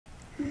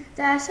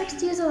The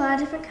Aztecs used a lot of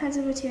different kinds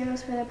of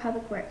materials for their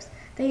public works.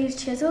 They used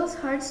chisels,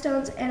 hard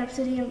stones, and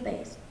obsidian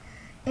base.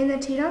 In the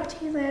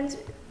Tenochtitlan's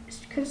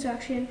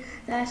construction,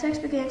 the Aztecs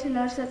began to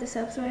notice that the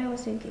subsoil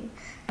was sinking.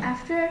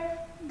 After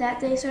that,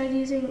 they started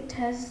using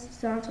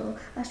tezontle,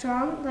 a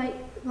strong, light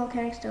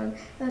volcanic stone.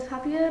 It was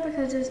popular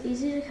because it was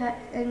easy to cut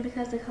and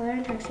because the color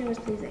and texture was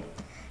pleasing.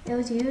 It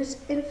was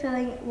used in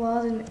filling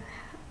walls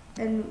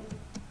and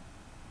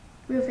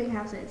roofing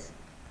houses.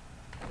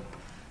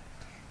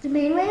 The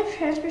main way of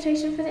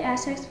transportation for the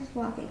Aztecs was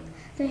walking.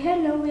 They had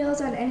no wheels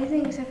on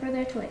anything except for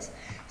their toys.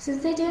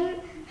 Since they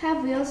didn't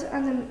have wheels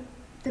on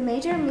the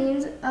major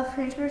means of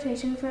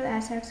transportation for the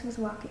Aztecs was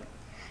walking.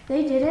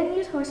 They didn't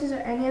use horses or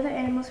any other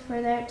animals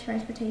for their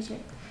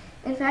transportation.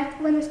 In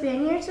fact, when the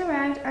Spaniards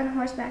arrived on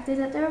horseback, they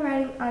thought they were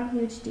riding on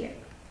huge deer.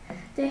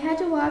 They had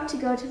to walk to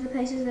go to the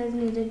places they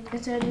needed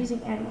instead of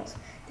using animals.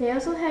 They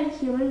also had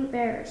human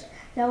bearers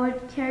that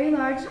would carry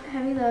large,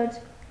 heavy loads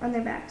on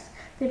their backs.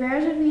 The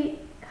bearers would be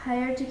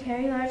hired to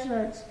carry large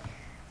loads.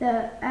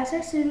 The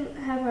Aztecs didn't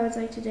have roads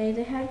like today.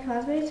 They had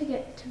causeways to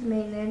get to the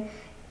mainland,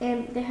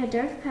 and they had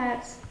dirt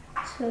paths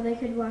so they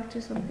could walk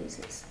to some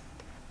places.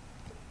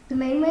 The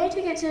main way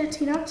to get to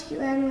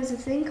Tenochtitlan was a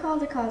thing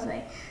called a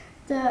causeway.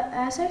 The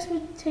Aztecs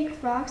would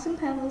take rocks and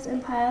pebbles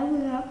and pile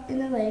them up in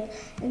the lake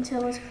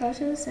until it was close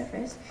to the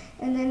surface,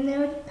 and then they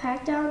would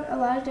pack down a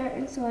lot of dirt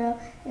and soil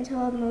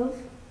until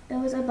it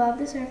was above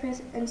the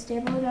surface and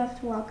stable enough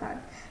to walk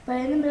on.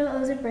 But in the middle it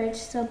was a bridge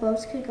so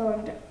boats could go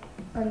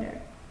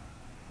under.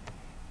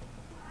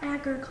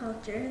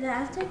 Agriculture. The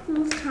Aztecs'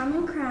 most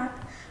common crop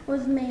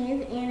was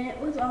maize, and it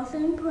was also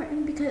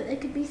important because it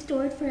could be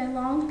stored for a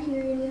long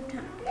period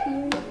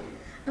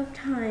of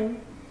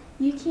time.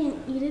 You can't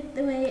eat it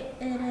the way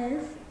it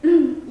is.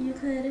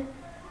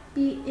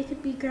 It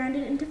could be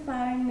grinded into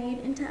flour and made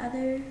into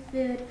other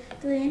food.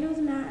 The land was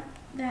not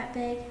that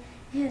big.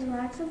 It had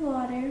lots of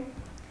water.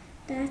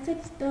 The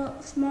Aztecs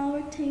built small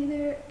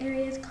rectangular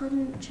areas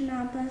called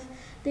chinampas.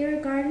 They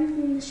were gardens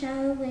in the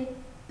shallow lake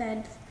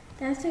beds.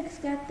 The Aztecs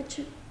got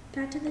to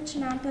the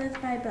chinampas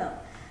by boat.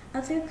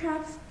 Other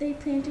crops they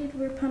planted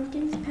were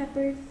pumpkins,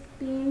 peppers,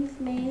 beans,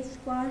 maize,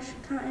 squash,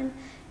 cotton,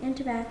 and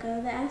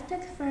tobacco. The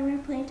Aztec farmer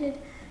planted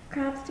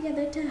crops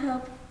together to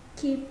help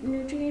keep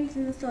nutrients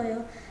in the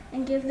soil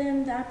and give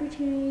them the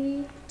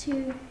opportunity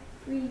to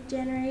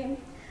regenerate.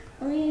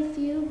 Only a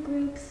few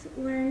groups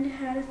learned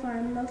how to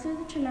farm. Most of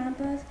the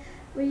chinampas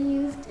were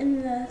used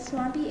in the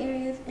swampy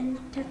areas in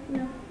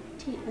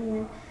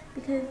Tenochtitlan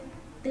because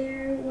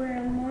there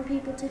were more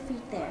people to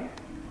feed there.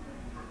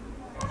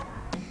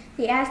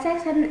 The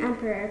Aztecs had an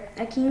emperor,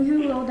 a king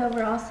who ruled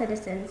over all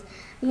citizens.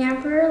 The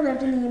emperor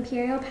lived in the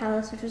imperial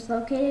palace, which was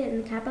located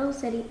in the capital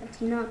city of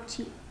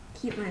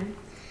Tenochtitlan.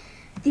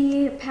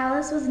 The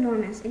palace was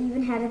enormous. It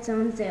even had its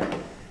own zoo.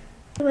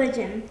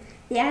 Religion.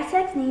 The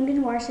Aztecs named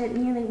and worshipped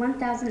nearly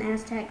 1,000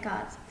 Aztec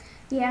gods.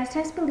 The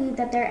Aztecs believed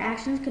that their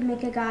actions could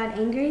make a god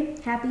angry,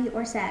 happy,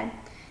 or sad.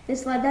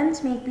 This led them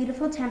to make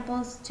beautiful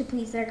temples to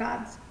please their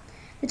gods.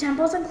 The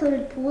temples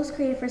included pools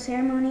created for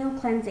ceremonial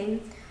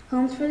cleansing,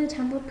 homes for the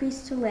temple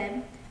priests to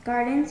live,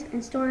 gardens,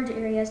 and storage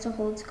areas to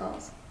hold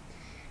skulls.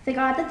 The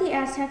god that the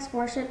Aztecs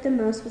worshipped the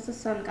most was the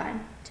sun god.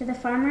 To the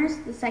farmers,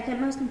 the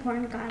second most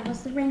important god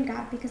was the rain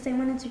god because they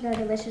wanted to grow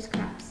delicious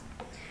crops.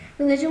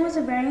 Religion was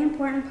a very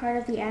important part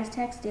of the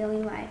Aztecs'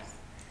 daily lives.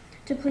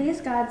 To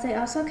please gods, they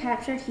also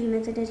captured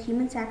humans and did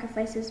human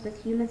sacrifices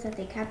with humans that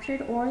they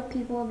captured or with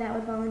people that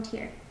would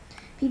volunteer.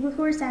 People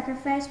who were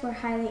sacrificed were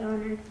highly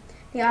honored.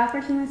 They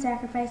offered human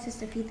sacrifices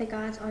to feed the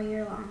gods all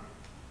year long.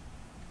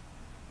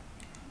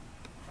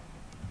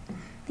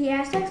 The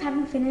Aztecs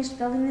haven't finished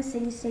building the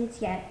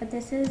city-states yet, but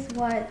this is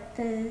what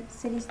the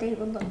city-state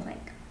would look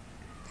like.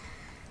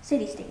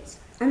 City-states.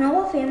 A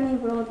noble family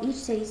ruled each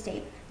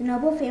city-state. The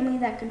noble family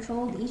that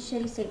controlled each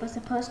city-state was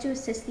supposed to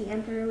assist the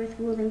emperor with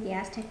ruling the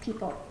Aztec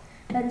people,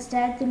 but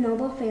instead the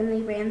noble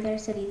family ran their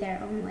city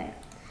their own way.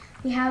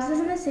 The houses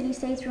in the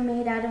city-states were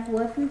made out of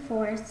wood from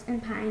forests,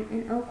 and pine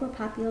and oak were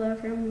popular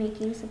for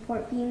making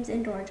support beams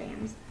and door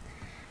jambs.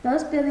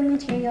 Most building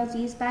materials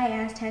used by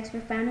Aztecs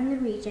were found in the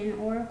region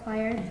or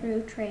acquired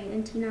through trade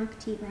in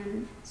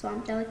Tenochtitlan.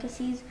 Swamp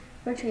delicacies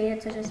were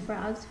traded such as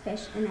frogs,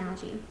 fish, and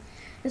algae.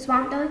 The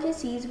swamp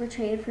delicacies were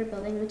traded for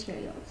building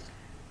materials.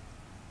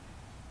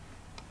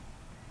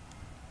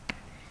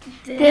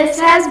 This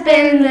has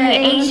been the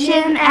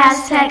Ancient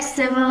Aztec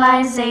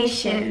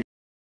Civilization.